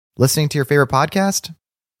Listening to your favorite podcast?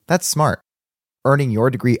 That's smart. Earning your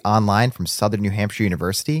degree online from Southern New Hampshire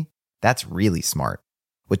University? That's really smart.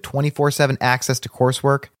 With 24/7 access to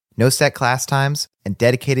coursework, no set class times, and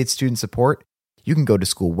dedicated student support, you can go to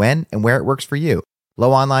school when and where it works for you.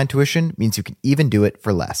 Low online tuition means you can even do it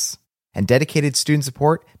for less. And dedicated student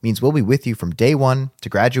support means we'll be with you from day one to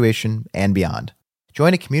graduation and beyond.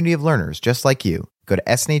 Join a community of learners just like you. Go to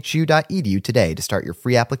snhu.edu today to start your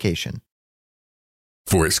free application.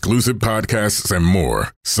 For exclusive podcasts and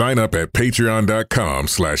more, sign up at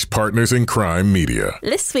patreon.com/partnersincrimemedia.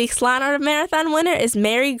 This week's Law & Order Marathon winner is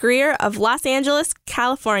Mary Greer of Los Angeles,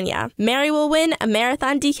 California. Mary will win a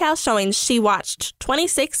marathon decal showing she watched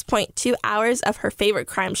 26.2 hours of her favorite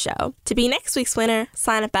crime show. To be next week's winner,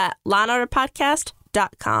 sign up at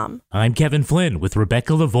lawandorderpodcast.com. I'm Kevin Flynn with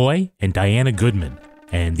Rebecca Lavoie and Diana Goodman,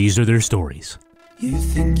 and these are their stories. You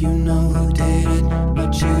think you know who did it,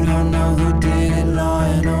 but you don't know who did it. Law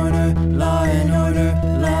and order, law and order,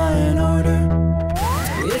 law and order.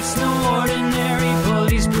 It's no ordinary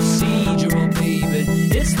police procedural, baby.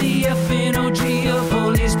 It's the FNOG of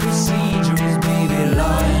police procedurals, baby.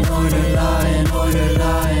 Law and order, law and order,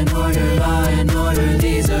 law and order, law and order.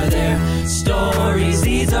 These are their stories,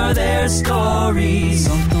 these are their stories.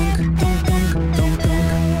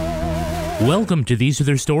 Welcome to These Are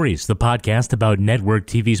Their Stories, the podcast about network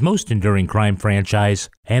TV's most enduring crime franchise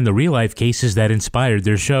and the real-life cases that inspired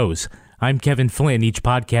their shows. I'm Kevin Flynn. Each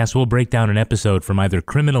podcast will break down an episode from either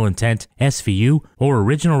Criminal Intent, SVU, or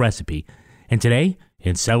Original Recipe. And today,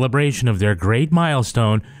 in celebration of their great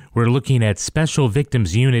milestone, we're looking at Special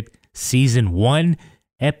Victims Unit Season 1,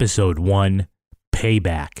 Episode 1,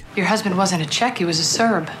 Payback. Your husband wasn't a Czech, he was a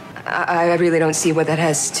Serb. I really don't see what that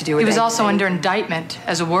has to do with He was anything. also under indictment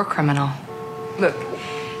as a war criminal. Look,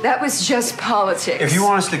 that was just politics. If you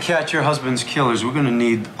want us to catch your husband's killers, we're going to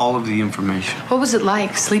need all of the information. What was it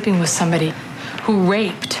like sleeping with somebody who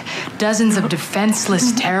raped dozens of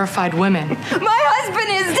defenseless, terrified women? My husband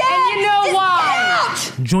is dead! And you know why?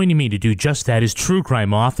 Joining me to do just that is true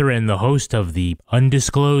crime author and the host of the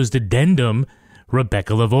Undisclosed Addendum,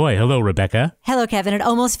 Rebecca Lavoie. Hello, Rebecca. Hello, Kevin. It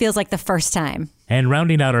almost feels like the first time. And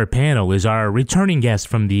rounding out our panel is our returning guest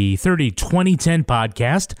from the 2010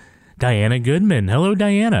 podcast, Diana Goodman. Hello,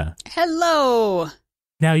 Diana. Hello.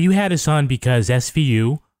 Now, you had us on because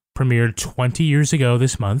SVU premiered 20 years ago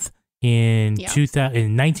this month in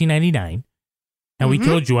 1999. And we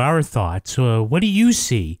told you our thoughts. What do you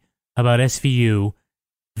see about SVU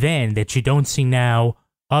then that you don't see now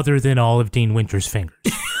other than all of Dean Winter's fingers?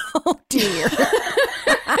 Oh, dear.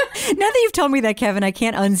 Now that you've told me that, Kevin, I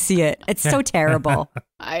can't unsee it. It's so terrible.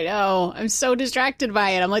 I know. I'm so distracted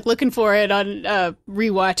by it. I'm like looking for it on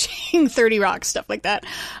rewatching 30 Rock, stuff like that.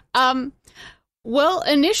 Well,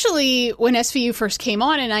 initially, when SVU first came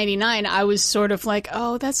on in 99, I was sort of like,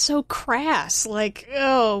 oh, that's so crass. Like,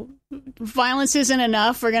 oh, violence isn't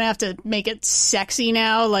enough. We're going to have to make it sexy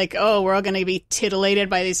now. Like, oh, we're all going to be titillated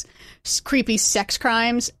by these creepy sex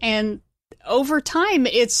crimes. And over time,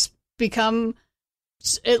 it's become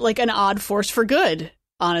like an odd force for good,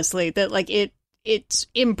 honestly, that like it's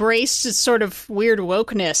embraced its sort of weird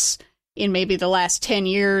wokeness in maybe the last 10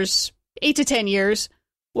 years, 8 to 10 years,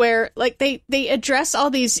 where like they address all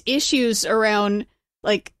these issues around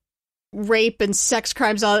like rape and sex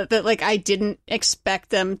crimes, all that like I didn't expect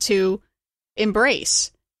them to embrace.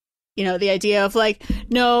 You know, the idea of like,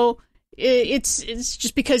 no, it's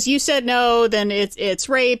just because you said no, then it's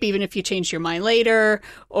rape, even if you change your mind later,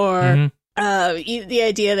 or the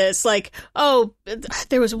idea that it's like, oh,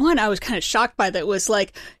 there was one I was kind of shocked by that was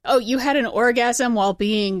like, oh, you had an orgasm while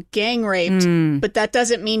being gang raped, but that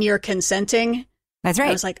doesn't mean you're consenting. That's right.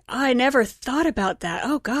 I was like, oh, I never thought about that.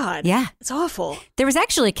 Oh, God. Yeah. It's awful. There was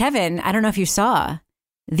actually, Kevin, I don't know if you saw,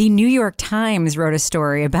 the New York Times wrote a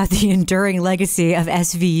story about the enduring legacy of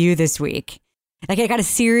SVU this week. Like, I got a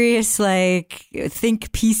serious, like,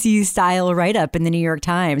 think PC style write-up in the New York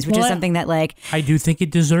Times, which is something that, like... I do think it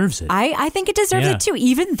deserves it. I think it deserves it, too,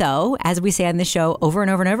 even though, as we say on the show over and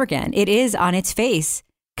over and over again, it is, on its face,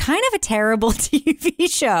 kind of a terrible TV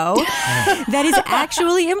show that is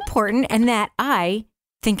actually important and that I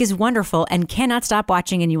think is wonderful and cannot stop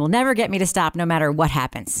watching, and you will never get me to stop no matter what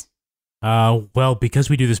happens. Well,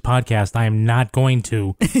 because we do this podcast, I am not going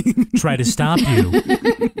to try to stop you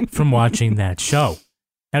from watching that show.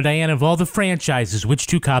 Now, Diana, of all the franchises, which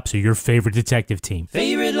two cops are your favorite detective team?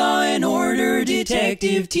 Favorite Law and Order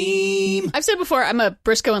detective team. I've said before, I'm a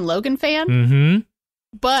Briscoe and Logan fan. Mm-hmm.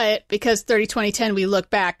 But because 2010, we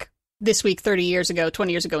look back this week 30 years ago,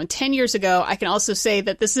 20 years ago, and 10 years ago, I can also say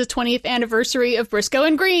that this is the 20th anniversary of Briscoe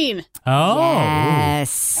and Green. Oh,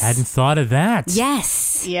 yes. Hadn't thought of that.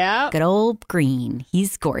 Yes. Yeah. Good old Green.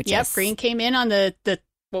 He's gorgeous. Yep, Green came in on the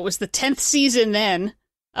what was the 10th season then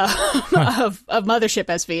of Mothership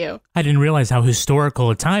SVU. I didn't realize how historical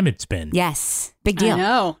a time it's been. Yes. Big deal. I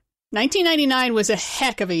know. 1999 was a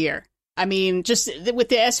heck of a year. I mean, just with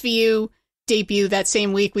the SVU debut that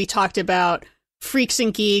same week, we talked about Freaks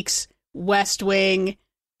and Geeks, West Wing,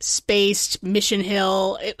 Spaced, Mission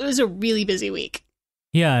Hill. It was a really busy week.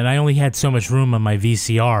 Yeah, and I only had so much room on my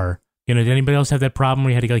VCR. You know, did anybody else have that problem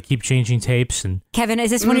where you had to keep changing tapes? And Kevin, is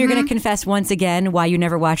this when you're going to confess once again why you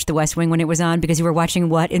never watched The West Wing when it was on because you were watching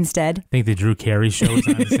what instead? I think the Drew Carey show was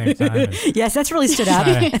on at the same time. Yes, that's really stood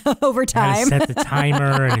out over time. Set the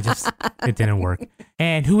timer, and it didn't work.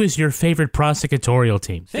 And who is your favorite prosecutorial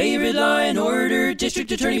team? Favorite Law and Order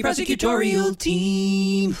District Attorney Prosecutorial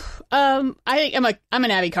Team. I'm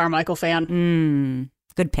an Abby Carmichael fan.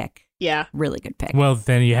 Good pick. Yeah. Really good pick. Well,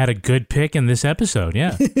 then you had a good pick in this episode,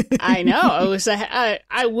 yeah. I know. It was. I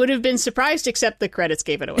would have been surprised, except the credits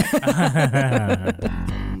gave it away.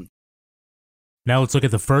 Now let's look at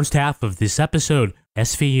the first half of this episode,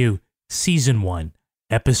 SVU Season 1,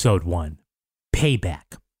 Episode 1,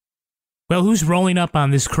 Payback. Well, who's rolling up on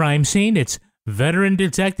this crime scene? It's veteran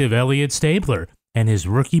detective Elliot Stabler and his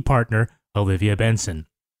rookie partner, Olivia Benson.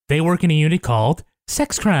 They work in a unit called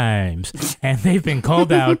Sex Crimes, and they've been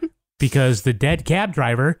called out because the dead cab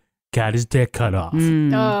driver got his dick cut off.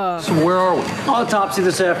 So where are we? Autopsy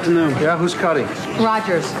this afternoon. Yeah, who's cutting?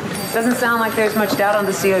 Rogers. Doesn't sound like there's much doubt on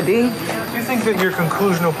the COD. Do you think that your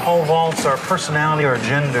conclusion of pole vaults are personality or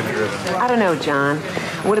gender driven? I don't know, John.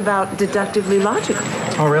 What about deductively logical?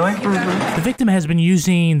 Oh, really? Mm-hmm. The victim has been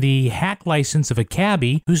using the hack license of a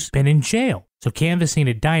cabbie who's been in jail. So canvassing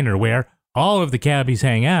a diner where all of the cabbies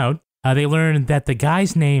hang out, they learned that the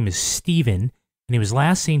guy's name is Steven, and he was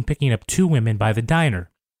last seen picking up 2 women by the diner.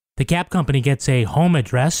 The cab company gets a home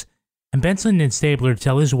address, and Benson and Stabler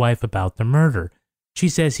tell his wife about the murder. She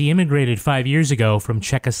says he immigrated 5 years ago from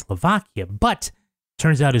Czechoslovakia, but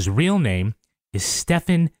turns out his real name is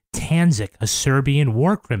Stefan Tanzik, a Serbian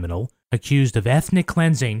war criminal accused of ethnic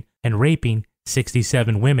cleansing and raping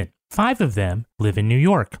 67 women. 5 of them live in New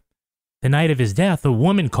York. The night of his death, a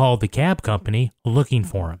woman called the cab company looking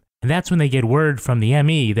for him. And that's when they get word from the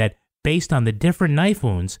ME that based on the different knife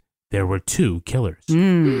wounds, there were 2 killers.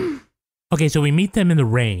 Okay, so we meet them in the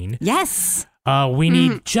rain. Yes. We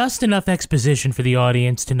need just enough exposition for the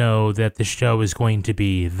audience to know that the show is going to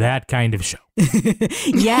be that kind of show.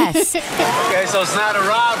 Yes. Okay, so it's not a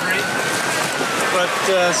robbery, but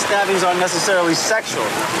stabbings aren't necessarily sexual.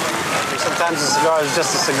 Sometimes a cigar is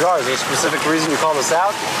just a cigar. Is there a specific reason you call us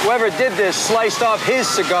out? Whoever did this sliced off his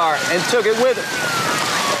cigar and took it with him.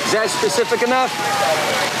 Is that specific enough?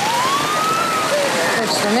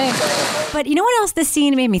 Works for me. But you know what else this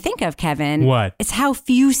scene made me think of, Kevin? What? It's how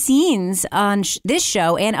few scenes on this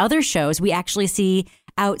show and other shows we actually see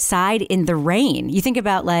outside in the rain. You think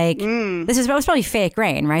about this was probably fake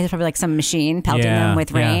rain, right? It's probably like some machine pelting them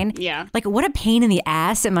with rain. Yeah. Like what a pain in the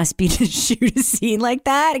ass it must be to shoot a scene like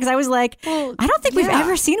that. Because I was like, I don't think we've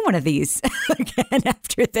ever seen one of these again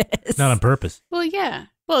after this. Not on purpose. Well, yeah.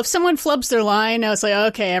 Well, if someone flubs their line, now it's like,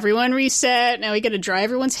 okay, everyone reset. Now we got to dry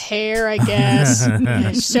everyone's hair, I guess.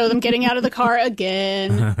 Show them getting out of the car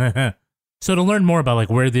again. So to learn more about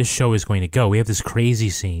where this show is going to go, we have this crazy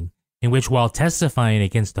scene in which while testifying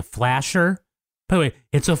against a flasher, by the way,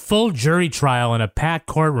 it's a full jury trial in a packed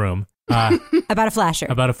courtroom. About a flasher.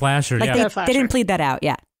 About a flasher, They didn't plead that out,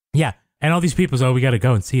 yeah. Yeah, and all these people say, we got to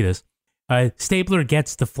go and see this. Stabler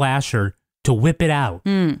gets the flasher to whip it out.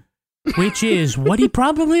 Which is what he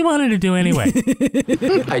probably wanted to do anyway.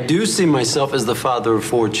 I do see myself as the father of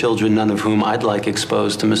 4 children, none of whom I'd like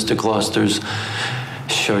exposed to Mr. Gloucester's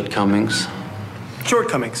shortcomings.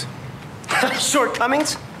 Shortcomings?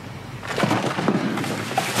 Shortcomings?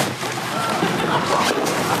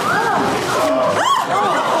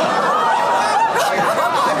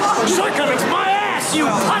 Shortcomings, my ass, you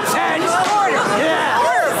butthead!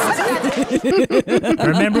 Yeah!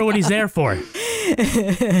 Remember what he's there for.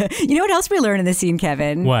 You know what else we learned in this scene,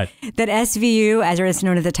 Kevin? What? That SVU, as it was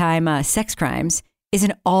known at the time, Sex Crimes, is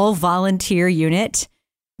an all-volunteer unit,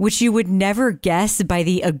 which you would never guess by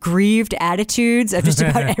the aggrieved attitudes of just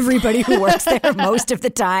about everybody who works there most of the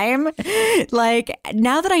time. Like,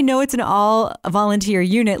 now that I know it's an all-volunteer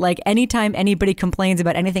unit, anytime anybody complains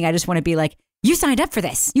about anything, I just want to be like, you signed up for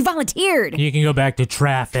this. You volunteered. You can go back to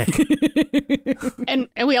traffic. And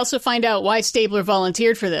we also find out why Stabler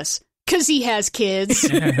volunteered for this. Because he has kids.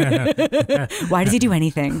 Why does he do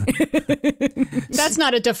anything? That's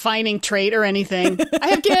not a defining trait or anything. I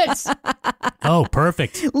have kids. Oh,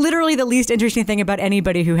 perfect. Literally the least interesting thing about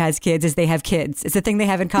anybody who has kids is they have kids. It's the thing they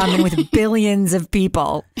have in common with billions of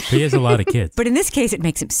people. He has a lot of kids. But in this case, it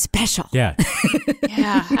makes him special. Yeah.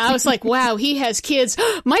 Yeah. I was like, wow, he has kids.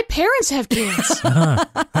 My parents have kids.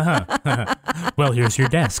 Well, here's your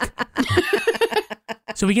desk.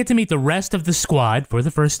 So we get to meet the rest of the squad for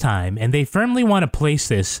the first time, and they firmly want to place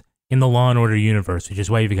this in the Law & Order universe, which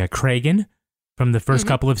is why you've got Cragen from the first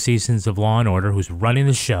couple of seasons of Law & Order, who's running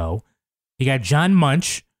the show. You got John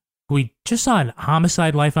Munch, who we just saw in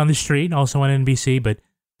Homicide: Life on the Street, also on NBC, but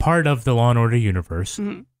part of the Law & Order universe.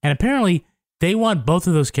 And apparently, they want both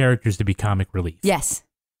of those characters to be comic relief. Yes.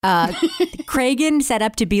 Cragen set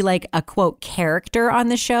up to be like a, quote, character on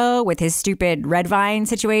the show with his stupid Red Vine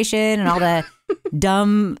situation and all the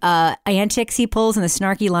dumb antics he pulls and the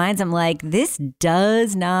snarky lines. I'm like, this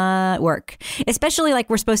does not work. Especially like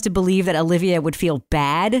we're supposed to believe that Olivia would feel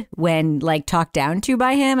bad when like talked down to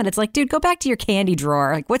by him. And it's like, dude, go back to your candy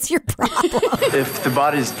drawer. Like, what's your problem? If the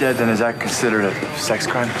body's dead, then is that considered a sex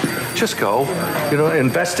crime? Just go.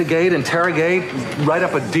 Investigate, interrogate, write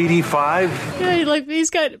up a DD-5. Yeah, like he's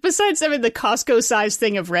got, besides the Costco size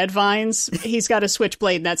thing of Red Vines, he's got a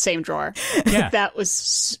switchblade in that same drawer. Yeah.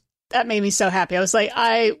 That made me so happy. I was like,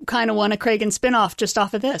 I kind of want a Cragen spinoff just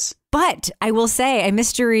off of this. But I will say a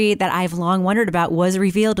mystery that I've long wondered about was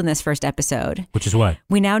revealed in this first episode. Which is what?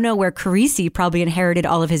 We now know where Carisi probably inherited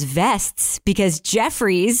all of his vests because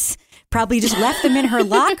Jeffries probably just left them in her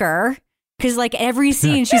locker. Because like every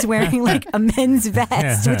scene, she's wearing like a men's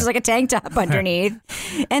vest, which is like a tank top underneath.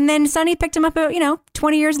 And then Sonny picked him up,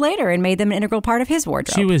 20 years later and made them an integral part of his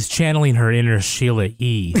wardrobe. She was channeling her inner Sheila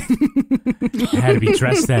E. Had to be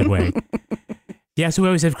dressed that way. Yeah, so we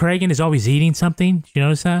always have Cragen is always eating something. Did you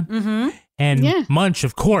notice that? Mm-hmm. And Munch,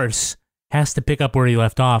 of course, has to pick up where he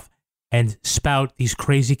left off and spout these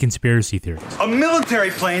crazy conspiracy theories. A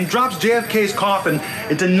military plane drops JFK's coffin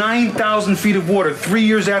into 9,000 feet of water 3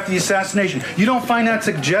 years after the assassination. You don't find that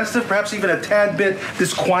suggestive, perhaps even a tad bit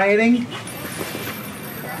disquieting?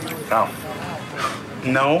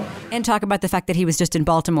 No. And talk about the fact that he was just in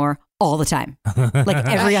Baltimore all the time. Like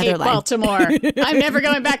every other line. Baltimore. I'm never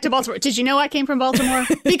going back to Baltimore. Did you know I came from Baltimore?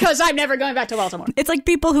 Because I'm never going back to Baltimore. It's like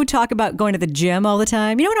people who talk about going to the gym all the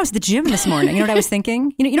time. You know when I was at the gym this morning? You know what I was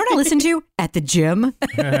thinking? You know what I listened to at the gym?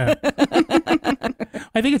 I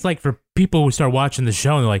think it's like for people who start watching the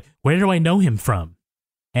show and they're like, where do I know him from?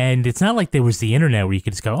 And it's not like there was the internet where you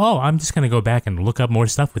could just go, oh, I'm just going to go back and look up more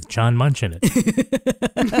stuff with John Munch in it.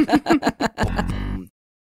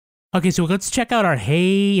 Okay, so let's check out our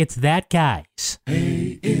Hey, It's That Guys.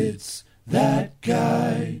 Hey, it's that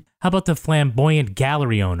guy. How about the flamboyant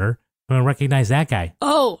gallery owner? I'm going to recognize that guy.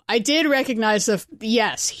 Oh, I did recognize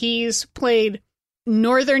yes, he's played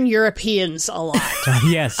Northern Europeans a lot.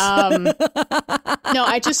 Yes. No,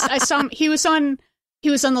 I saw him. He was on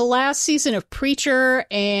the last season of Preacher,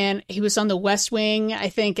 and he was on The West Wing, I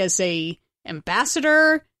think, as a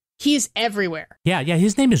ambassador. He's everywhere. Yeah,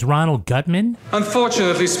 his name is Ronald Gutman.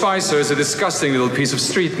 Unfortunately, Spicer is a disgusting little piece of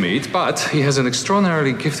street meat, but he has an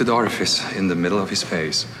extraordinarily gifted orifice in the middle of his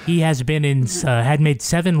face. He has been had made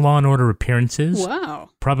 7 Law & Order appearances. Wow.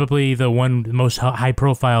 Probably the most high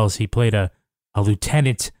profile is he played a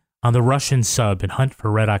lieutenant on the Russian sub in Hunt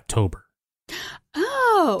for Red October.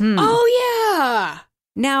 Oh, oh yeah.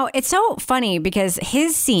 Now, it's so funny because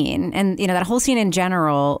his scene and, that whole scene in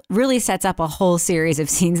general really sets up a whole series of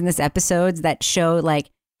scenes in this episode that show like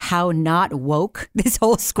how not woke this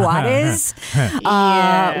whole squad is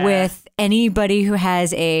with anybody who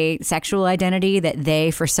has a sexual identity that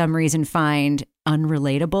they, for some reason, find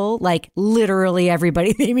unrelatable. Like literally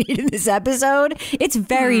everybody they meet in this episode. It's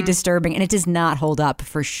very disturbing and it does not hold up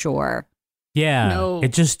for sure. Yeah,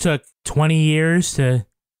 It just took 20 years to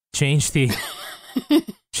change the...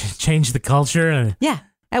 change the culture. Yeah.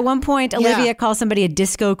 At one point, Olivia calls somebody a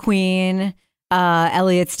disco queen.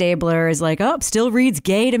 Elliot Stabler is like, oh, still reads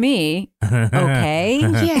gay to me. Okay.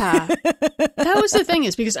 Yeah. That was the thing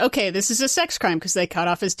is because, this is a sex crime because they cut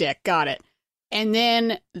off his dick. Got it. And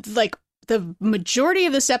then, like, the majority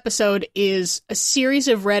of this episode is a series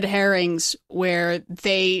of red herrings where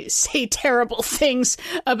they say terrible things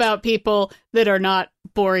about people that are not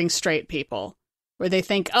boring straight people. Where they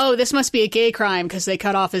think, oh, this must be a gay crime because they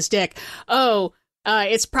cut off his dick. Oh,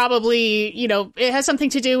 it's probably, it has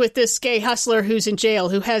something to do with this gay hustler who's in jail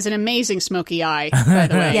who has an amazing smoky eye, by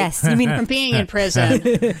the way. Yes, you mean from being in prison.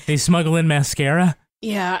 They smuggle in mascara?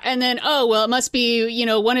 Yeah, and then, it must be,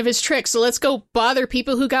 one of his tricks. So let's go bother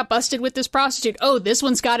people who got busted with this prostitute. Oh, this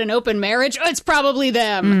one's got an open marriage. Oh, it's probably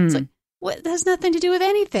them. It's like, What? That has nothing to do with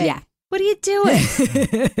anything. Yeah. What are you doing?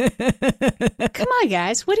 Come on,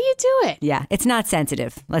 guys. What are you doing? Yeah, it's not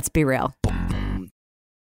sensitive. Let's be real.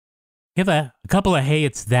 You have a couple of Hey,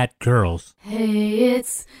 It's That girls. Hey,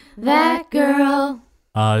 it's that girl.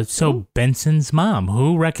 So Benson's mom,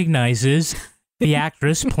 who recognizes the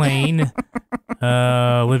actress playing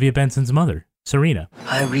Olivia Benson's mother, Serena.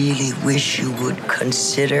 I really wish you would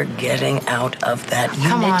consider getting out of that unit.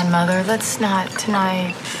 Come on, Mother. Let's not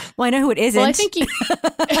tonight. Well, I know who it isn't. Well, I think you...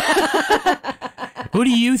 Who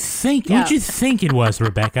do you think? Yeah. Who'd you think it was,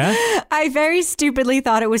 Rebecca? I very stupidly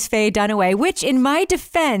thought it was Faye Dunaway, which in my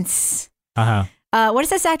defense... what is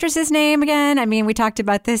this actress's name again? I mean, we talked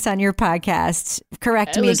about this on your podcast.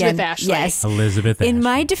 Correct me again. Elizabeth Ashley. Yes. Elizabeth In Ashley.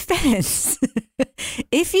 my defense,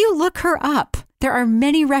 if you look her up, there are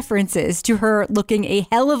many references to her looking a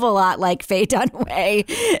hell of a lot like Faye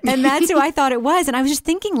Dunaway. And that's who I thought it was. And I was just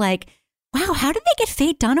thinking like, wow, how did they get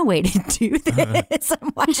Faye Dunaway to do this?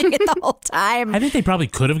 I'm watching it the whole time. I think they probably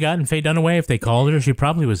could have gotten Faye Dunaway if they called her. She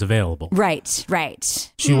probably was available. Right,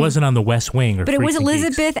 right. She wasn't on the West Wing or But it was Freaks and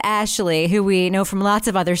Elizabeth Ashley, who we know from lots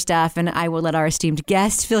of other stuff, and I will let our esteemed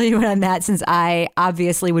guest fill you in on that, since I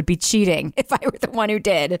obviously would be cheating if I were the one who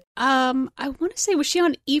did. I want to say, was she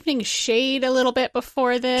on Evening Shade a little bit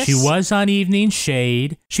before this? She was on Evening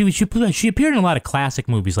Shade. She appeared in a lot of classic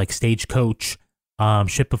movies like Stagecoach,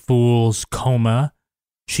 Ship of Fools, Coma.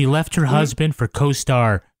 She left her husband for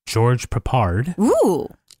co-star George Peppard. Ooh.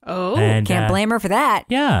 Oh. And, Can't blame her for that.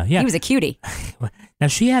 Yeah. He was a cutie. Now,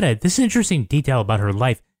 this is an interesting detail about her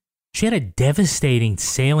life. She had a devastating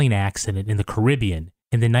sailing accident in the Caribbean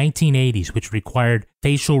in the 1980s, which required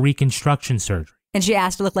facial reconstruction surgery. And she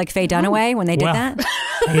asked to look like Faye Dunaway when they did that?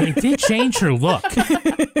 It did change her look,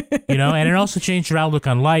 and it also changed her outlook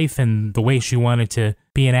on life and the way she wanted to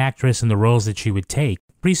be an actress and the roles that she would take.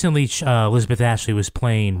 Recently, Elizabeth Ashley was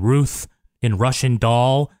playing Ruth in Russian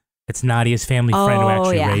Doll. It's Nadia's family friend who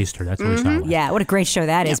actually raised her. That's what we saw last. Yeah, what a great show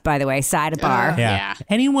that is, by the way. Sidebar. Yeah.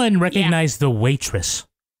 Anyone recognize the waitress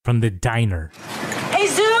from the diner? Hey,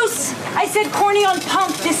 Zeus! I said corny on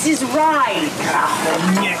pump. This is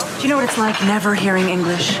rye. Do you know what it's like never hearing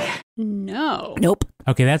English? No. Nope.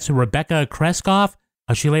 Okay, that's Rebecca Kreskoff.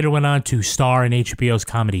 She later went on to star in HBO's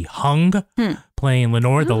comedy Hung, playing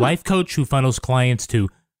Lenore, the life coach who funnels clients to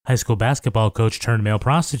high school basketball coach turned male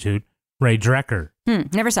prostitute, Ray Drecker.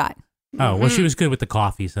 Never saw it. Oh, well, she was good with the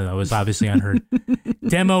coffee, so that was obviously on her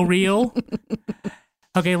demo reel.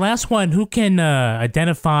 Okay, last one. Who can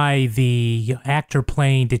identify the actor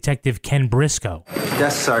playing Detective Ken Briscoe?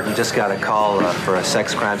 Desk sergeant just got a call for a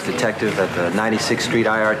sex crimes detective at the 96th Street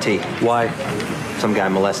IRT. Why? Some guy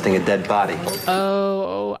molesting a dead body.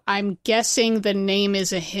 Oh, I'm guessing the name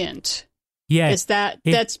is a hint. Yeah.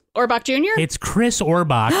 That's Orbach Jr.? It's Chris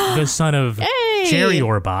Orbach, the son of Jerry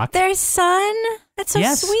Orbach. Their son? That's so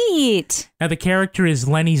sweet. Now, the character is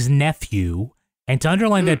Lenny's nephew. And to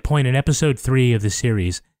underline that point, in episode 3 of the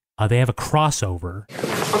series, they have a crossover.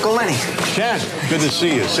 Uncle Lenny. Ken, good to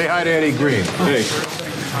see you. Say hi to Eddie Green. Hey.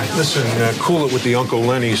 Listen, cool it with the Uncle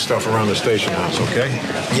Lenny stuff around the station house, okay?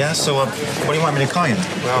 Yeah, so what do you want me to call you?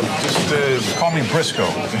 Well, just call me Briscoe.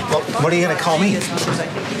 Well, what are you going to call me?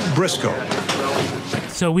 Briscoe.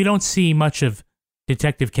 So we don't see much of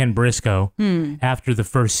Detective Ken Briscoe after the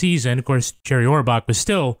first season. Of course, Jerry Orbach was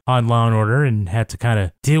still on Law & Order and had to kind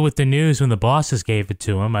of deal with the news when the bosses gave it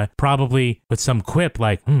to him. Probably with some quip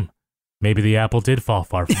like, maybe the apple did fall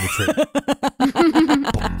far from the tree.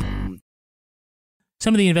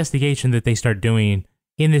 Some of the investigation that they start doing,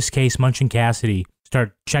 in this case, Munch and Cassidy,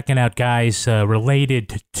 start checking out guys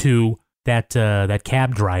related to that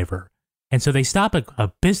cab driver. And so they stop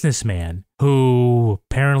a businessman who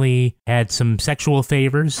apparently had some sexual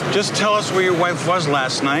favors. Just tell us where your wife was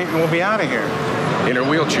last night and we'll be out of here. In her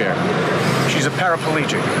wheelchair. She's a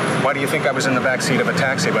paraplegic. Why do you think I was in the backseat of a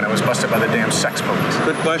taxi when I was busted by the damn sex police?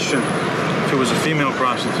 Good question. If it was a female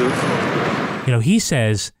prostitute. He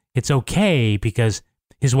says it's okay because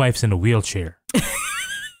his wife's in a wheelchair.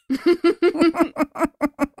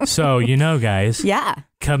 So, guys. Yeah.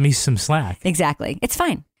 Cut me some slack. Exactly. It's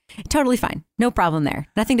fine. Totally fine. No problem there.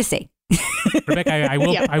 Nothing to see. Rebecca,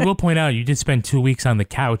 I will point out you did spend 2 weeks on the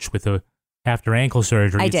couch after ankle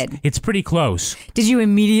surgery. I did. It's pretty close. Did you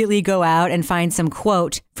immediately go out and find some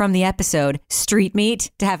quote from the episode, Street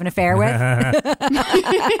Meat, to have an affair with?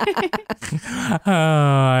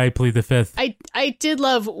 I plead the fifth. I did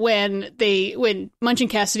love when Munch and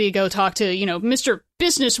Cassidy go talk to, Mr.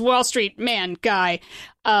 Business Wall Street man guy.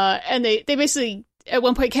 And they basically, at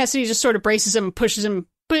one point, Cassidy just sort of braces him and pushes him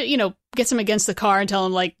but, gets him against the car and tell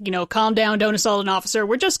him, like, calm down, don't assault an officer.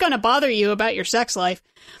 We're just going to bother you about your sex life.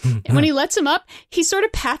 And when he lets him up, he sort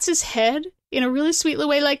of pats his head in a really sweet little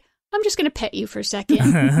way, like, I'm just going to pet you for a second.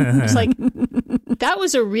 It's like, that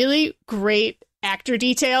was a really great actor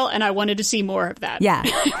detail, and I wanted to see more of that. Yeah.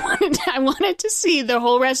 I wanted to see the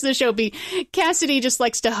whole rest of the show be Cassidy just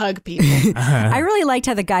likes to hug people. I really liked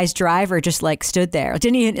how the guy's driver just like stood there.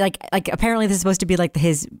 Didn't he like apparently this is supposed to be like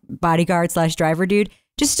his bodyguard / driver dude.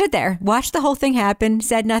 Just stood there, watched the whole thing happen,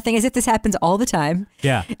 said nothing, as if this happens all the time.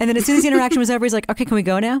 Yeah. And then as soon as the interaction was over, he's like, okay, can we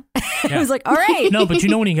go now? Yeah. I was like, all right. No, but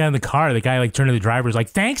when he got in the car, the guy like turned to the driver, was like,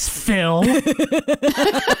 thanks, Phil.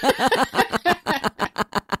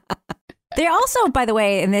 They also, by the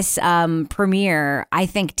way, in this premiere, I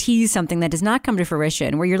think tease something that does not come to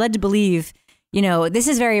fruition, where you're led to believe, this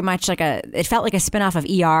is very much like it felt like a spinoff of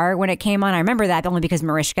ER when it came on. I remember that only because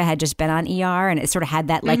Mariska had just been on ER, and it sort of had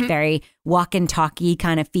that like very walk and talky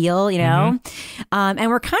kind of feel, And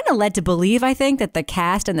we're kind of led to believe, I think, that the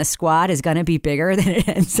cast and the squad is going to be bigger than it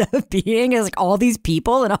ends up being. It's like all these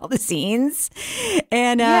people and all the scenes.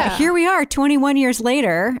 And here we are 21 years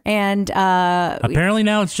later. And apparently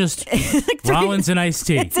now it's just like Rollins and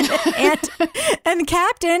Ice-T. And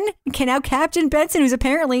Captain Benson, who's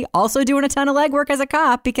apparently also doing a ton of legwork as a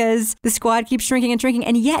cop because the squad keeps shrinking and shrinking.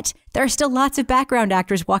 And yet there are still lots of background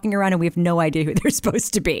actors walking around and we have no idea who they're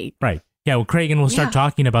supposed to be. Right. Yeah, well, Cragen will start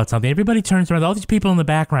talking about something. Everybody turns around, all these people in the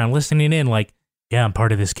background listening in like, yeah, I'm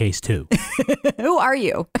part of this case too. Who are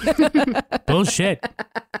you? Bullshit.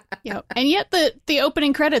 Yeah, and yet the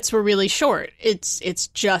opening credits were really short. It's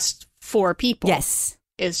just 4 people. Yes.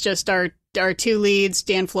 It's just our 2 leads,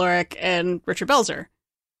 Dan Florek and Richard Belzer.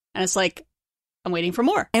 And it's like, I'm waiting for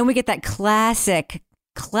more. And we get that classic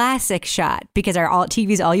shot, because our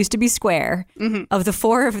TVs all used to be square, of the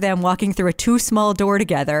 4 of them walking through a too small door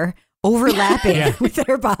together, overlapping with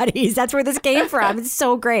their bodies. That's where this came from. It's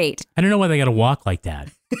so great. I don't know why they got to walk like that.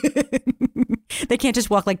 They can't just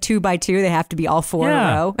walk like 2 by 2. They have to be all 4 in a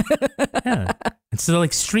row. Yeah. It's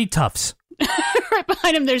like street toughs. Right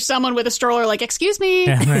behind him, there's someone with a stroller like, excuse me.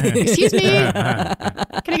 Excuse me. Can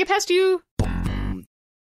I get past you?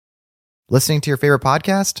 Listening to your favorite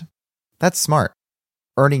podcast? That's smart.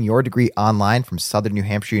 Earning your degree online from Southern New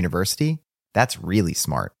Hampshire University? That's really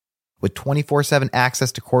smart. With 24/7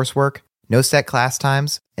 access to coursework, no set class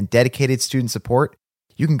times, and dedicated student support,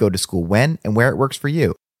 you can go to school when and where it works for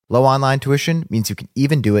you. Low online tuition means you can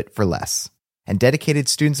even do it for less. And dedicated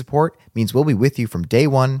student support means we'll be with you from day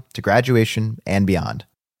one to graduation and beyond.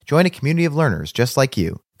 Join a community of learners just like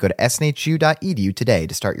you. Go to snhu.edu today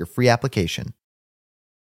to start your free application.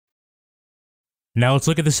 Now let's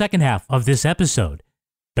look at the second half of this episode.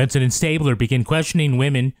 Benson and Stabler begin questioning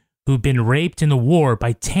women who've been raped in the war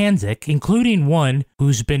by Tanzik, including one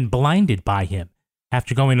who's been blinded by him.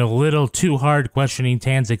 After going a little too hard questioning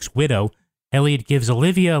Tanzik's widow, Elliot gives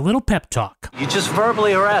Olivia a little pep talk. You just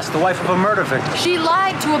verbally harassed the wife of a murder victim. She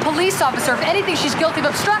lied to a police officer. If anything, she's guilty of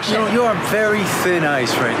obstruction. You're on very thin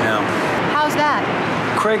ice right now. How's that?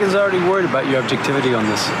 Cragen's already worried about your objectivity on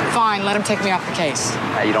this. Fine, let him take me off the case.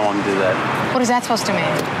 You don't want to do that. What is that supposed to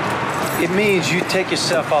mean? It means you take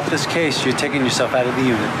yourself off this case, you're taking yourself out of the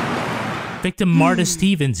unit. Victim Marta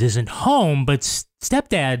Stevens isn't home, but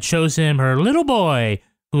stepdad shows him her little boy,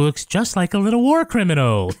 who looks just like a little war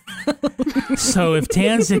criminal. So if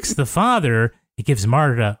Tanzik's the father, it gives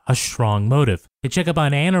Marta a strong motive. They check up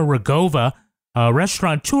on Anna Rogova, a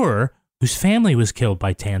restaurateur whose family was killed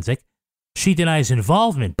by Tanzik. She denies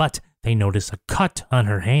involvement, but they notice a cut on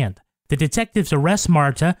her hand. The detectives arrest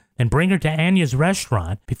Marta and bring her to Anya's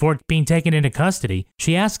restaurant. Before being taken into custody,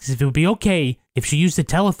 she asks if it would be okay if she used the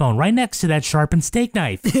telephone right next to that sharpened steak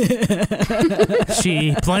knife.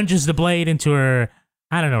 She plunges the blade into her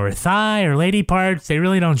thigh or lady parts. They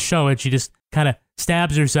really don't show it. She just kind of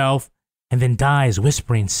stabs herself and then dies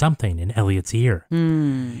whispering something in Elliot's ear.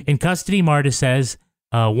 In custody, Marta says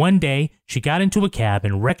one day she got into a cab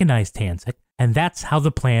and recognized Tanzik, and that's how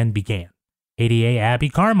the plan began. ADA Abby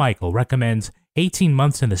Carmichael recommends 18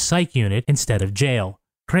 months in the psych unit instead of jail.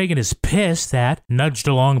 Cragen is pissed that, nudged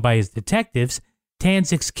along by his detectives,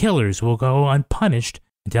 Tanzik's killers will go unpunished,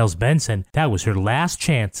 and tells Benson that was her last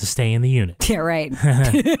chance to stay in the unit. Yeah, right.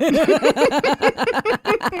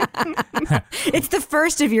 It's the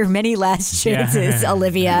first of your many last chances,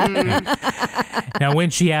 Olivia. Now,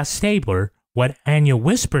 when she asks Stabler what Anya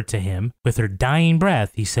whispered to him with her dying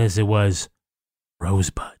breath, he says it was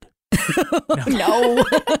Rosebud. No.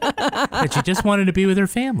 That she just wanted to be with her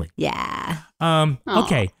family. Yeah.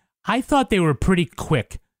 Okay. I thought they were pretty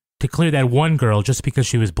quick to clear that one girl just because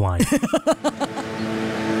she was blind.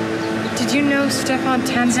 Did you know Stefan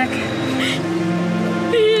Tanzik?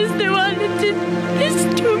 did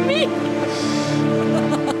this to me.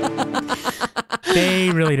 They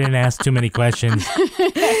really didn't ask too many questions.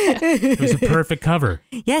 It was a perfect cover.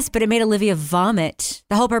 Yes, but it made Olivia vomit.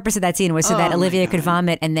 The whole purpose of that scene was so that Olivia could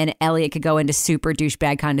vomit and then Elliot could go into super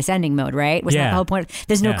douchebag condescending mode, right? Was that the whole point?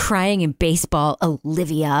 There's no crying in baseball,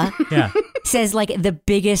 Olivia. Yeah. Says like the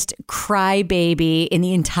biggest crybaby in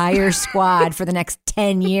the entire squad for the next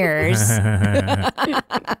 10 years.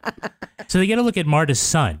 So they get a look at Marta's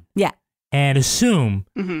son. Yeah. And assume,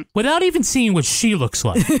 without even seeing what she looks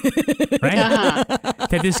like, right?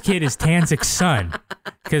 That this kid is Tanzik's son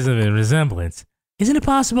because of the resemblance. Isn't it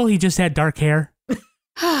possible he just had dark hair?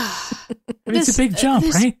 It's a big jump,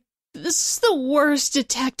 right? This is the worst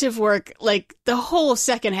detective work, like the whole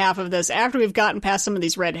second half of this, after we've gotten past some of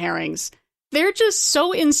these red herrings. They're just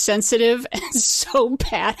so insensitive and so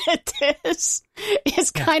bad at this.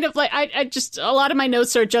 It's kind of like, I just, a lot of my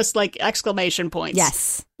notes are just like exclamation points.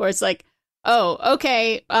 Yes. Where it's like, oh,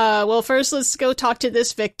 okay, well, first let's go talk to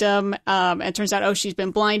this victim. And it turns out, oh, she's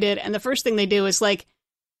been blinded. And the first thing they do is like,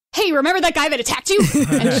 hey, remember that guy that attacked you?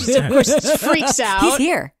 And she, of course, freaks out. He's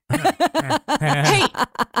here. Hey.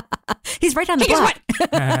 He's right down the block.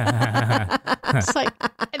 It's like,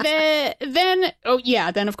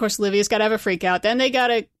 then of course Olivia's got to have a freak out. Then they got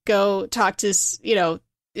to go talk to,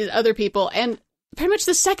 other people. And pretty much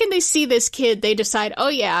the second they see this kid, they decide, oh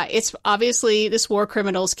yeah, it's obviously this war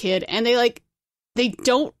criminal's kid. And they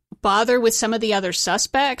don't bother with some of the other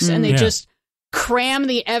suspects and they just cram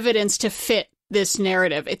the evidence to fit this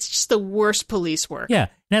narrative. It's just the worst police work. Yeah.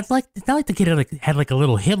 And it's not like the kid had a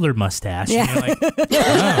little Hitler mustache. Yeah. And you're like,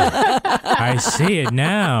 oh, I see it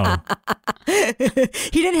now.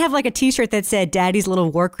 He didn't have like a t-shirt that said Daddy's little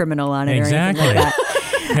war criminal on it Exactly. or anything like that.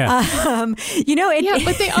 Yeah.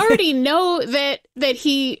 But they already know that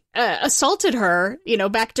he assaulted her,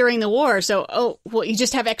 back during the war. So, you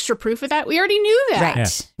just have extra proof of that? We already knew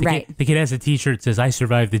that. Right, Yeah. The kid has a t-shirt that says, I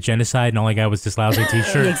survived the genocide, and all I got was this lousy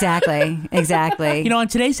t-shirt. Exactly. On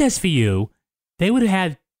today's SVU, they would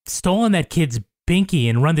have stolen that kid's binky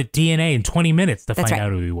and run the DNA in 20 minutes to find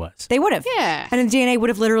out who he was. They would have. Yeah. And the DNA would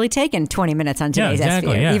have literally taken 20 minutes on today's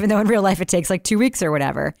SVU, even though in real life it takes like 2 weeks or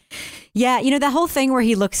whatever. Yeah, the whole thing where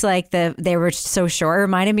he looks like they were so short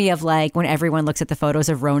reminded me of like when everyone looks at the photos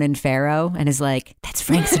of Ronan Farrow and is like, that's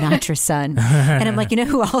Frank Sinatra's son. And I'm like,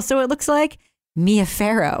 who also it looks like? Mia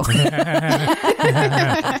Farrow.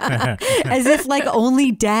 As if like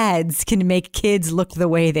only dads can make kids look the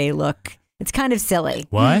way they look. It's kind of silly.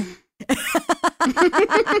 What? I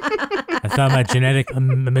thought my genetic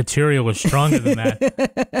material was stronger than that.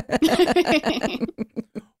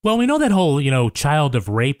 Well, we know that whole, child of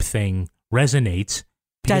rape thing resonates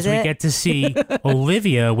because we get to see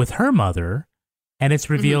Olivia with her mother, and it's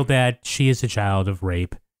revealed that she is a child of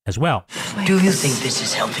rape as well. Do you think this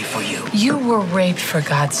is healthy for you? You were raped, for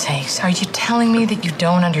God's sakes. Are you telling me that you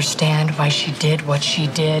don't understand why she did what she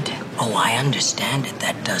did? Oh, I understand it.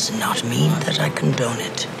 That does not mean that I condone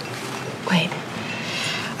it. Wait.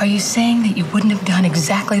 Are you saying that you wouldn't have done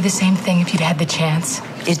exactly the same thing if you'd had the chance?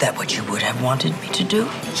 Is that what you would have wanted me to do?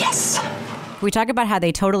 Yes. We talk about how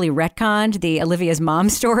they totally retconned the Olivia's mom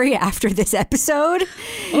story after this episode.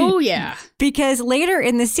 Oh, yeah. Because later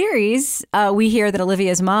in the series, we hear that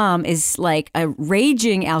Olivia's mom is like a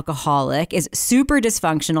raging alcoholic, is super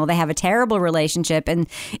dysfunctional. They have a terrible relationship. And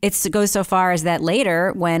it goes so far as that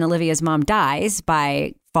later, when Olivia's mom dies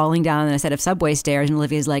by falling down a set of subway stairs, and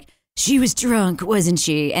Olivia's like, she was drunk, wasn't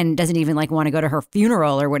she? And doesn't even like want to go to her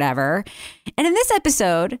funeral or whatever. And in this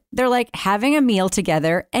episode, they're like having a meal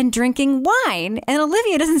together and drinking wine. And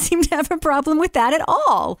Olivia doesn't seem to have a problem with that at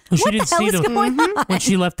all. Well, what the hell is going on? When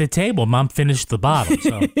she left the table, Mom finished the bottle.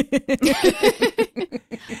 So.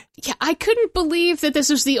 Yeah, I couldn't believe that this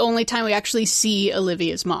was the only time we actually see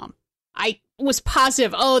Olivia's mom. I was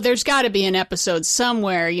positive, there's got to be an episode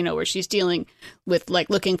somewhere, where she's dealing with like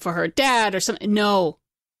looking for her dad or something. No.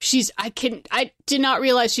 I did not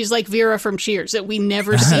realize she's like Vera from Cheers, that we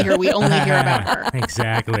never see her. We only hear about her.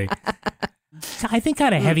 Exactly. I think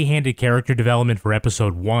kind of heavy-handed character development for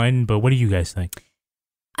episode 1, but what do you guys think?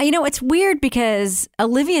 It's weird because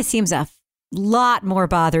Olivia seems a lot more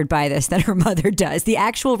bothered by this than her mother does. The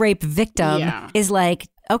actual rape victim is like,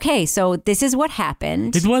 okay, so this is what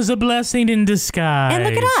happened. It was a blessing in disguise. And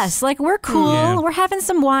look at us. Like, we're cool. Yeah. We're having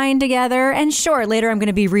some wine together. And sure, later I'm going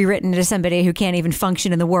to be rewritten to somebody who can't even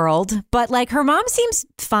function in the world. But like, her mom seems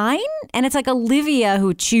fine. And it's like Olivia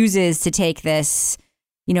who chooses to take this,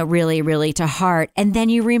 really, really to heart. And then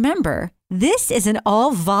you remember, this is an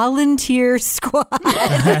all-volunteer squad.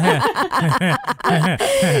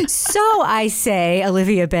 So I say,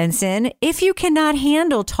 Olivia Benson, if you cannot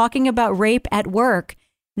handle talking about rape at work,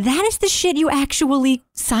 that is the shit you actually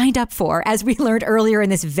signed up for, as we learned earlier in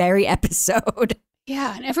this very episode.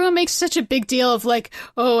 Yeah, and everyone makes such a big deal of like,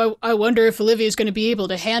 oh, I wonder if Olivia's going to be able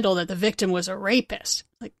to handle that the victim was a rapist.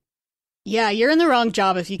 Like, yeah, you're in the wrong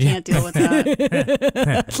job if you can't deal with that.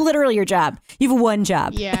 It's literally your job. You have one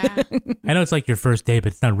job. Yeah. I know it's like your first day,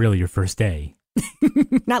 but it's not really your first day.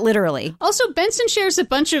 Not literally. Also, Benson shares a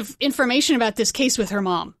bunch of information about this case with her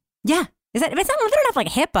mom. Yeah. It's not, they don't have like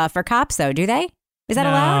HIPAA for cops, though, do they? Is that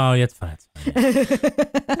allowed? Oh, yeah, it's fine.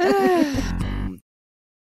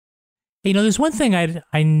 You know, there's one thing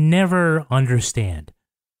I never understand.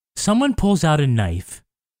 Someone pulls out a knife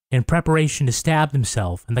in preparation to stab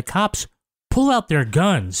themselves, and the cops pull out their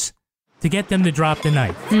guns to get them to drop the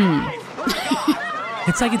knife.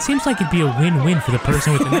 It's like, it seems like it'd be a win-win for the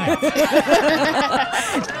person with the knife. Get a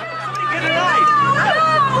knife!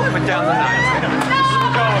 Put down the knife.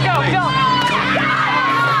 Go.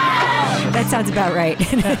 That sounds about right.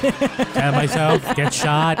 Stab myself, get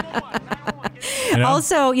shot. You know?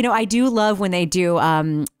 Also, you know, I do love when they do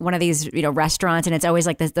one of these, you know, restaurants, and it's always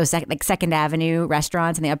like those like Second Avenue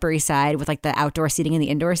restaurants on the Upper East Side with like the outdoor seating and the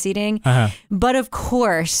indoor seating. Uh-huh. But of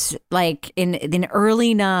course, like in an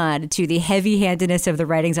early nod to the heavy-handedness of the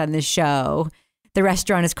writings on this show, the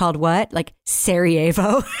restaurant is called what? Like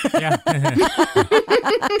Sarajevo. Yeah.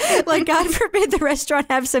 Like, God forbid the restaurant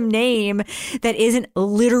have some name that isn't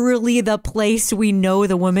literally the place we know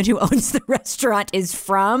the woman who owns the restaurant is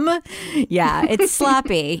from. Yeah, it's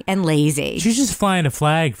sloppy and lazy. She's just flying a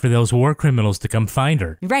flag for those war criminals to come find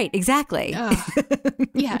her. Right, exactly.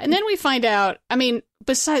 Yeah, and then we find out, I mean,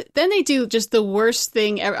 then they do just the worst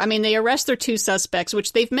thing ever. I mean, they arrest their 2 suspects,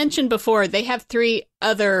 which they've mentioned before. They have 3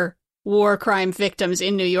 other war crime victims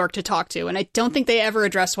in New York to talk to, and I don't think they ever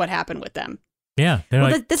address what happened with them. Yeah, well,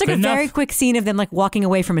 like, there's like a very quick scene of them like walking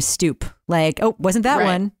away from a stoop. Like, oh, wasn't that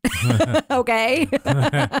one? Okay.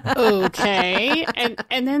 Okay.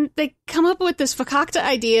 And then they come up with this fakakta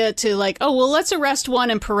idea to like, oh, well, let's arrest one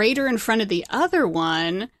and parade her in front of the other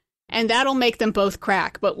one, and that'll make them both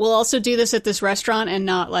crack. But we'll also do this at this restaurant and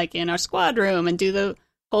not like in our squad room and do the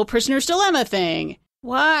whole prisoner's dilemma thing.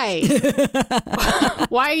 Why?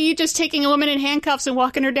 Why are you just taking a woman in handcuffs and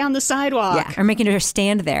walking her down the sidewalk? Yeah, or making her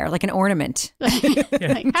stand there like an ornament. Like,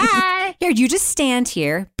 hi! Here, you just stand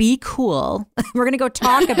here, be cool. We're going to go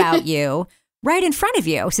talk about you right in front of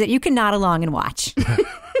you so that you can nod along and watch.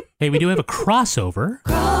 Hey, we do have a crossover.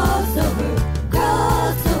 Crossover.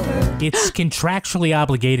 It's contractually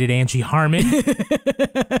obligated Angie Harmon.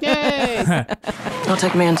 Yay! I'll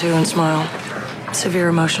take man 2 and smile. Severe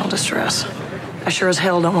emotional distress. I sure as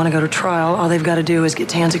hell don't want to go to trial. All they've got to do is get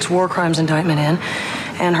Tanzik's war crimes indictment in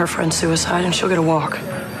and her friend's suicide, and she'll get a walk.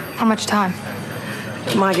 How much time?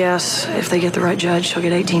 My guess, if they get the right judge, she'll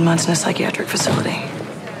get 18 months in a psychiatric facility.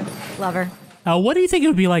 Love her. What do you think it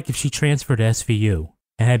would be like if she transferred to SVU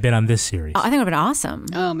and had been on this series? Oh, I think it would have been awesome.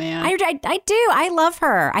 Oh, man. I do. I love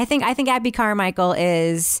her. I think Abby Carmichael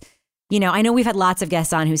is... You know, I know we've had lots of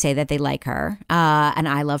guests on who say that they like her, and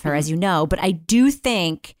I love her, as you know, but I do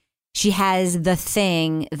think she has the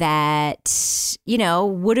thing that, you know,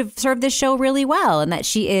 would have served this show really well, and that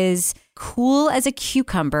she is cool as a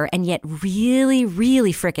cucumber and yet really,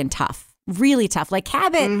 really freaking tough. Really tough. Like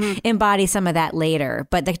Cabot embodies some of that later,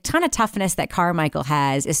 but the ton of toughness that Carmichael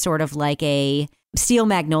has is sort of like a Steel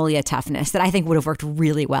Magnolia toughness that I think would have worked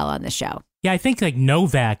really well on the show. Yeah, I think like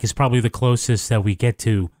Novak is probably the closest that we get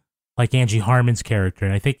to like Angie Harmon's character,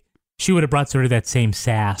 and I think she would have brought sort of that same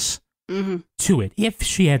sass to it if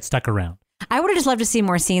she had stuck around. I would have just loved to see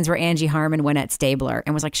more scenes where Angie Harmon went at Stabler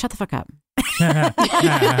and was like, shut the fuck up.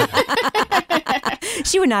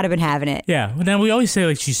 She would not have been having it. Yeah. Now we always say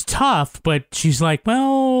like she's tough, but she's like,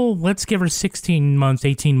 well, let's give her 16 months,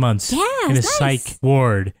 18 months in a psych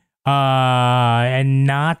ward, and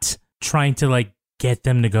not trying to like get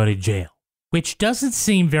them to go to jail, which doesn't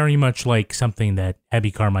seem very much like something that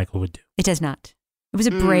Abby Carmichael would do. It does not. It was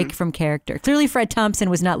a break from character. Clearly, Fred Thompson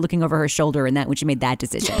was not looking over her shoulder in that when she made that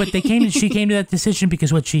decision. But she came to that decision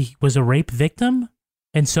because she was a rape victim,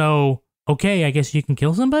 and so okay, I guess you can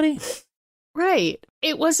kill somebody. Right.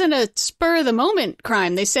 It wasn't a spur of the moment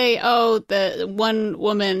crime. They say, oh, the one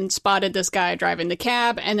woman spotted this guy driving the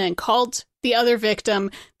cab and then called the other victim.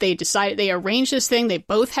 They arranged this thing. They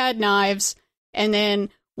both had knives, and then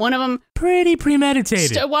one of them, pretty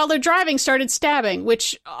premeditated, while they're driving, started stabbing,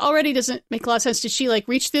 which already doesn't make a lot of sense. Did she like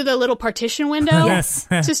reach through the little partition window to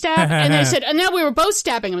stab? And they said, and now we were both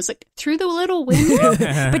stabbing. I was like, through the little window?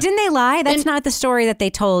 But didn't they lie? That's not the story that they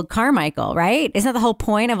told Carmichael, right? Isn't that the whole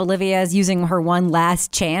point of Olivia's using her one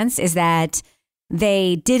last chance? Is that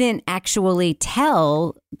they didn't actually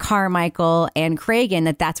tell Carmichael and Cragen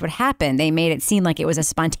that that's what happened. They made it seem like it was a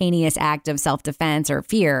spontaneous act of self-defense or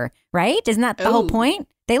fear, right? Isn't that the whole point?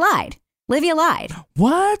 They lied. Livia lied.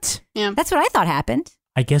 What? Yeah. That's what I thought happened.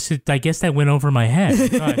 I guess that went over my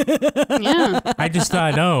head. Yeah. I just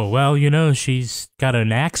thought, oh, well, she's got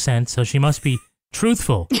an accent, so she must be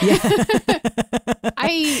truthful. Yeah.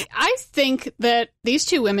 I think that these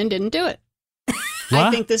two women didn't do it. What?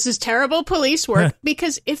 I think this is terrible police work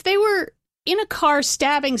because if they were in a car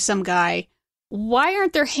stabbing some guy, why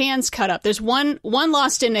aren't their hands cut up? There's one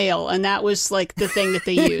lost a nail, and that was like the thing that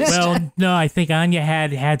they used. Well, no, I think Anya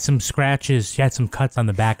had some scratches. She had some cuts on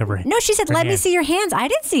the back of her hand. No, she said, let me see your hands. I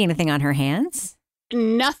didn't see anything on her hands.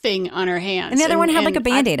 Nothing on her hands. And the other one had like a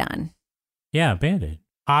Band-Aid on. Yeah, Band-Aid.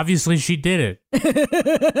 Obviously, she did it.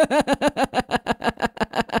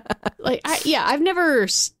 I've never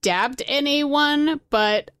stabbed anyone,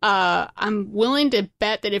 but I'm willing to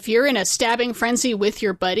bet that if you're in a stabbing frenzy with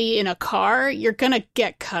your buddy in a car, you're going to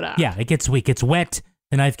get cut up. Yeah, it gets wet.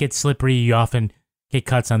 The knife gets slippery. You often get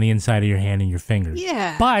cuts on the inside of your hand and your fingers.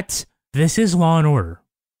 Yeah. But this is Law and Order.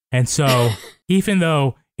 And so even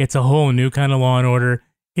though it's a whole new kind of Law and Order,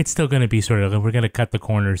 it's still going to be sort of, we're going to cut the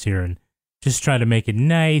corners here and just try to make it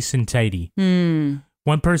nice and tidy.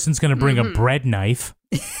 One person's going to bring a bread knife,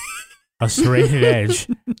 a serrated edge,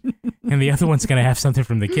 and the other one's going to have something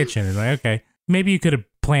from the kitchen. It's like, okay, maybe you could have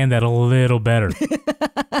planned that a little better.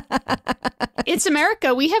 It's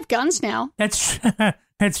America. We have guns now. That's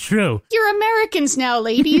true. You're Americans now,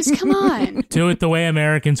 ladies. Come on. Do it the way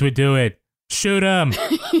Americans would do it. Shoot him.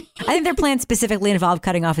 I think their plan specifically involved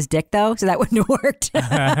cutting off his dick, though, so that wouldn't have worked.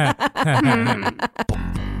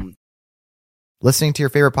 Listening to your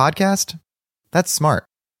favorite podcast? That's smart.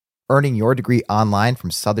 Earning your degree online from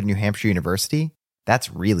Southern New Hampshire University?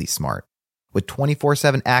 That's really smart. With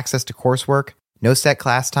 24/7 access to coursework, no set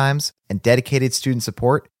class times, and dedicated student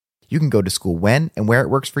support, you can go to school when and where it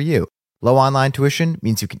works for you. Low online tuition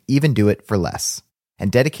means you can even do it for less.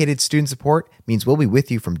 And dedicated student support means we'll be with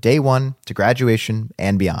you from day one to graduation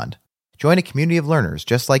and beyond. Join a community of learners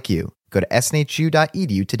just like you. Go to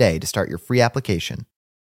snhu.edu today to start your free application.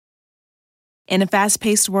 In a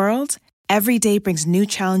fast-paced world, every day brings new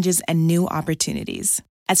challenges and new opportunities.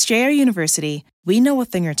 At Strayer University, we know a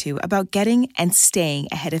thing or two about getting and staying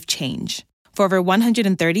ahead of change. For over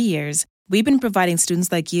 130 years, we've been providing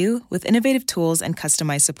students like you with innovative tools and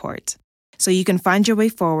customized support, so you can find your way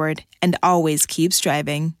forward and always keep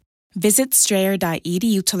striving. Visit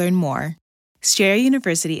strayer.edu to learn more. Strayer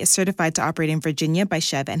University is certified to operate in Virginia by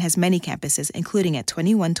Chev and has many campuses, including at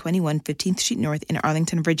 2121 15th Street North in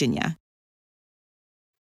Arlington, Virginia.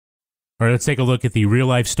 All right, let's take a look at the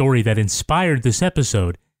real-life story that inspired this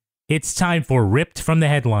episode. It's time for Ripped from the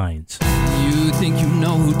Headlines. You think you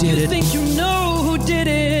know who did it. You think you know who did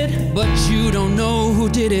it. But you don't know who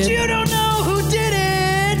did it. You don't know who did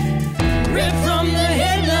it. Ripped from the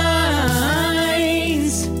headlines.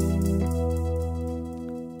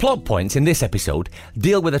 Plot points in this episode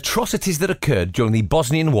deal with atrocities that occurred during the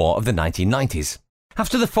Bosnian War of the 1990s.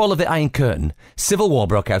 After the fall of the Iron Curtain, civil war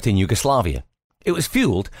broke out in Yugoslavia. It was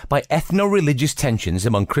fueled by ethno-religious tensions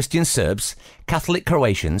among Christian Serbs, Catholic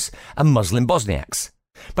Croatians, and Muslim Bosniaks.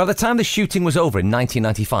 By the time the shooting was over in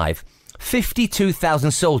 1995, 52,000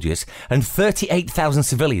 soldiers and 38,000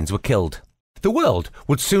 civilians were killed. The world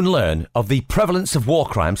would soon learn of the prevalence of war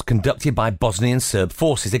crimes conducted by Bosnian Serb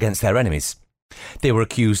forces against their enemies. They were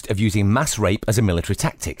accused of using mass rape as a military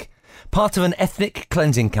tactic, part of an ethnic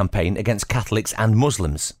cleansing campaign against Catholics and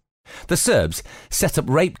Muslims. The Serbs set up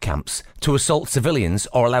rape camps to assault civilians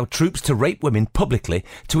or allow troops to rape women publicly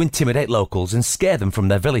to intimidate locals and scare them from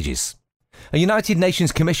their villages. A United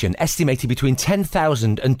Nations commission estimated between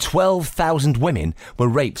 10,000 and 12,000 women were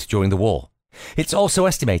raped during the war. It's also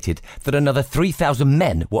estimated that another 3,000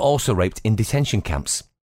 men were also raped in detention camps.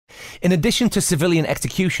 In addition to civilian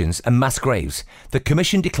executions and mass graves, the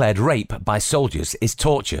commission declared rape by soldiers is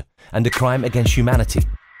torture and a crime against humanity.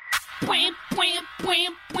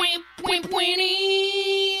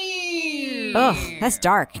 Oh, that's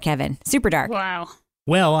dark, Kevin. Super dark. Wow.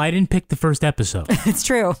 Well, I didn't pick the first episode. It's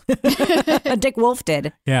true. Dick Wolf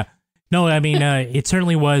did. Yeah. No, I mean, it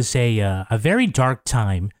certainly was a very dark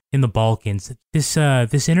time in the Balkans. This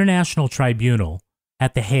international tribunal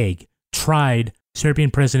at The Hague tried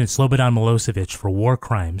Serbian President Slobodan Milosevic for war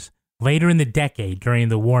crimes later in the decade during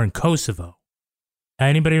the war in Kosovo.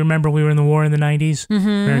 Anybody remember we were in the war in the 90s? Mm-hmm.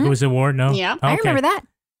 America was at war? No? Yeah. Okay. I remember that.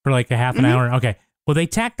 For like a half an hour? Okay. Well, they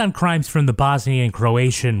tacked on crimes from the Bosnian and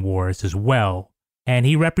Croatian wars as well. And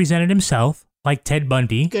he represented himself, like Ted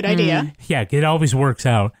Bundy. Good idea. Yeah, it always works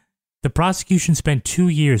out. The prosecution spent 2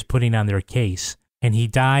 years putting on their case. and he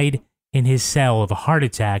died in his cell of a heart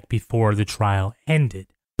attack before the trial ended.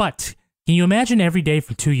 But can you imagine every day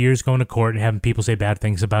for 2 years going to court and having people say bad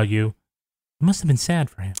things about you? It must have been sad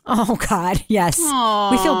for him. Oh, God, yes.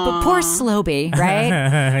 Aww. We feel poor Sloby, right?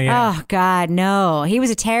 Yeah. Oh, God, no. He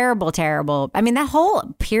was a terrible, terrible. I mean, that whole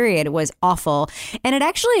period was awful. And it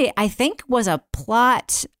actually, I think, was a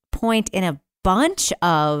plot point in a bunch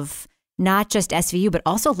of not just SVU, but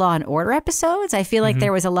also Law and Order episodes. I feel like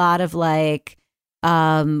there was a lot of like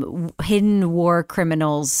hidden war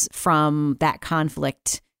criminals from that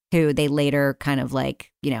conflict who they later kind of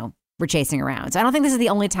like, you know, were chasing around. So I don't think this is the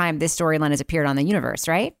only time this storyline has appeared on the universe,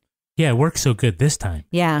 right? Yeah, it works so good this time.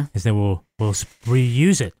 Yeah. Is that we'll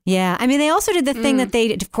reuse it. Yeah. I mean, they also did the thing that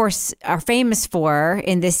they, of course, are famous for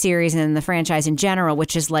in this series and in the franchise in general,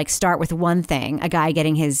 which is like start with one thing, a guy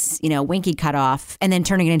getting his, you know, winky cut off and then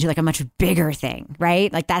turning it into like a much bigger thing,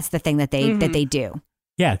 right? Like that's the thing that they do.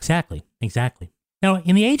 Yeah, exactly. Exactly. Now,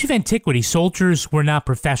 in the age of antiquity, soldiers were not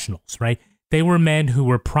professionals, right? They were men who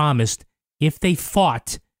were promised if they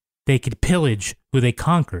fought, they could pillage who they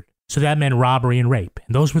conquered. So that meant robbery and rape.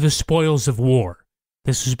 And those were the spoils of war.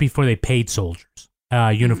 This was before they paid soldiers,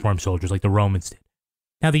 uniformed soldiers like the Romans did.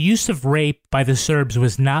 Now, the use of rape by the Serbs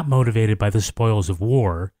was not motivated by the spoils of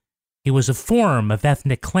war. It was a form of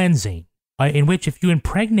ethnic cleansing in which if you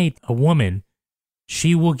impregnate a woman,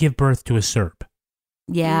 she will give birth to a Serb.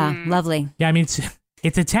 Yeah, lovely. Yeah, I mean,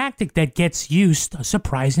 it's a tactic that gets used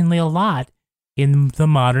surprisingly a lot in the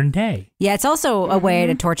modern day. Yeah, it's also a way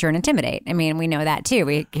to torture and intimidate. I mean, we know that too.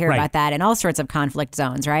 We hear about that in all sorts of conflict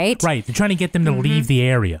zones, right? Right. They're trying to get them to leave the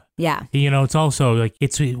area. Yeah. You know, it's also like,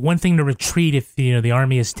 it's one thing to retreat if, you know, the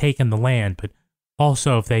army has taken the land, but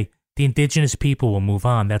also if the indigenous people will move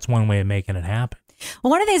on, that's one way of making it happen.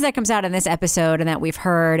 Well, one of the things that comes out in this episode and that we've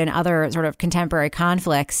heard in other sort of contemporary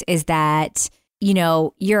conflicts is that, you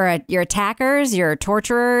know, your attackers, your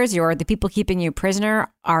torturers, the people keeping you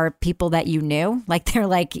prisoner are people that you knew. Like they're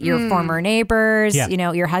like your former neighbors, you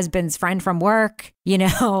know, your husband's friend from work, you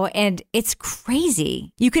know, and it's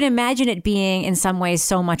crazy. You can imagine it being in some ways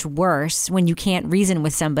so much worse when you can't reason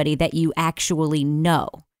with somebody that you actually know.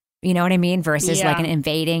 You know what I mean? Versus like an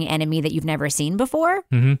invading enemy that you've never seen before.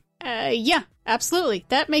 Mm-hmm. Yeah, absolutely.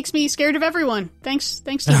 That makes me scared of everyone. Thanks,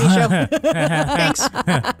 TV show.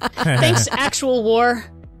 Thanks, actual war.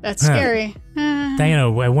 That's scary.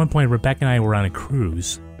 Diana, at one point, Rebecca and I were on a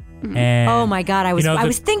cruise. And, oh my God, I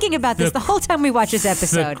was thinking about this the whole time we watched this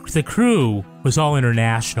episode. The crew was all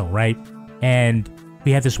international, right? And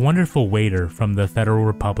we had this wonderful waiter from the Federal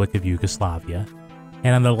Republic of Yugoslavia.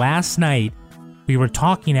 And on the last night, we were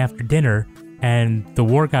talking after dinner, and the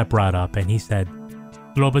war got brought up, and he said,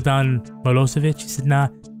 Slobodan Milosevic? He said, nah,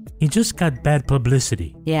 he just got bad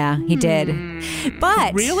publicity. Yeah, he did.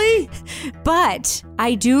 But really? But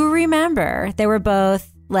I do remember they were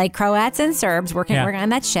both like Croats and Serbs working on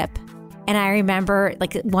that ship. And I remember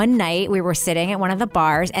like one night we were sitting at one of the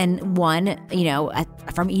bars and one, you know,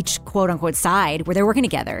 from each quote unquote side where they're working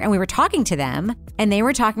together. And we were talking to them and they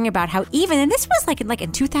were talking about how and this was like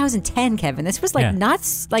in 2010, Kevin, this was like not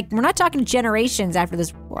like, we're not talking generations after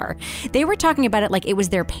this war. They were talking about it like it was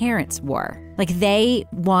their parents' war. Like they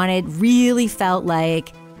really felt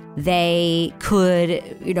like they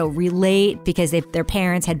could, you know, relate because their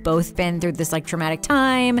parents had both been through this like traumatic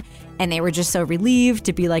time and they were just so relieved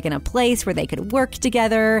to be like in a place where they could work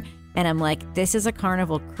together. And I'm like, this is a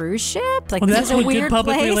Carnival cruise ship? Like, well, this that's is a what weird good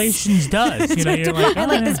public place. relations does. You know, you're like,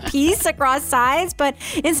 like this peace across sides. But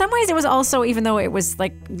in some ways it was also, even though it was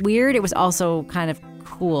like weird, it was also kind of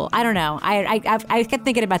cool. I don't know. I kept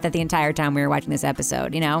thinking about that the entire time we were watching this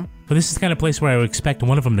episode, you know? Well, this is the kind of place where I would expect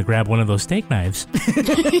one of them to grab one of those steak knives,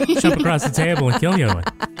 jump across the table and kill the other one.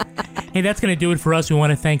 Hey, that's going to do it for us. We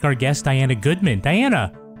want to thank our guest, Diana Goodman.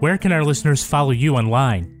 Diana, where can our listeners follow you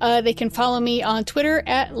online? They can follow me on Twitter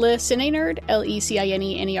at LeCineNerd,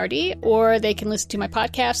 LeCineNerd, or they can listen to my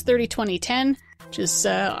podcast, 302010, which is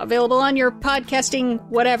available on your podcasting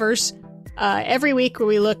whatevers every week, where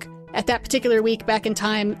we look at that particular week back in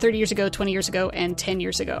time, 30 years ago, 20 years ago, and 10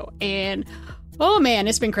 years ago. And, oh man,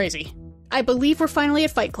 it's been crazy. I believe we're finally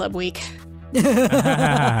at Fight Club week.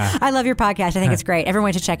 I love your podcast. I think it's great.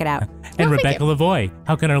 Everyone should check it out. And Rebecca Lavoie,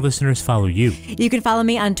 how can our listeners follow you? You can follow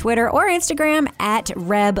me on Twitter or Instagram at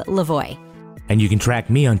Reb Lavoie. And you can track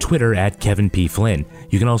me on Twitter at Kevin P. Flynn.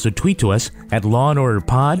 You can also tweet to us at Law & Order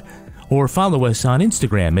Pod or follow us on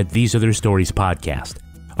Instagram at These Other Stories Podcast.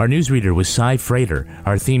 Our newsreader was Cy Frater.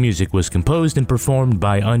 Our theme music was composed and performed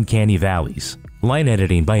by Uncanny Valleys. Line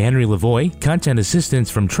editing by Henry Lavoie. Content assistance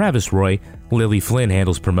from Travis Roy. Lily Flynn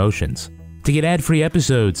handles promotions. To get ad-free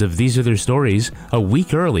episodes of These Other Stories a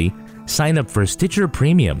week early, sign up for Stitcher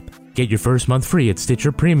Premium. Get your first month free at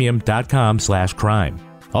StitcherPremium.com/crime.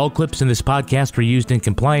 All clips in this podcast were used in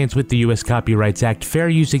compliance with the U.S. Copyrights Act fair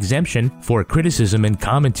use exemption for criticism and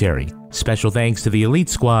commentary. Special thanks to the elite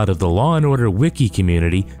squad of the Law & Order Wiki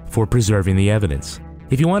community for preserving the evidence.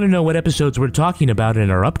 If you want to know what episodes we're talking about in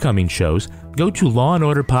our upcoming shows, go to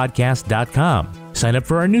lawandorderpodcast.com. Sign up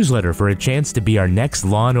for our newsletter for a chance to be our next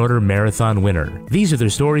Law & Order Marathon winner. These Other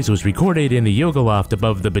Stories was recorded in the Yoga Loft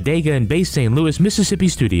above the Bodega in Bay St. Louis, Mississippi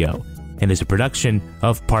studio and is a production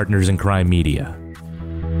of Partners in Crime Media.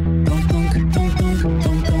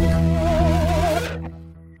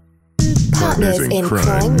 Partners in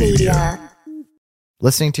Crime Media.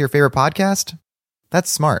 Listening to your favorite podcast?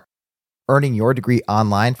 That's smart. Earning your degree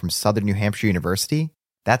online from Southern New Hampshire University?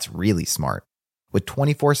 That's really smart. With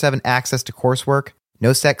 24/7 access to coursework,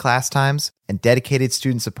 no set class times, and dedicated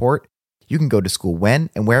student support, you can go to school when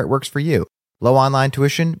and where it works for you. Low online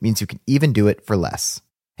tuition means you can even do it for less.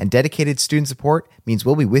 And dedicated student support means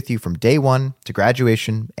we'll be with you from day one to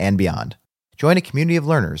graduation and beyond. Join a community of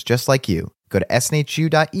learners just like you. Go to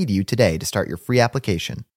snhu.edu today to start your free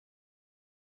application.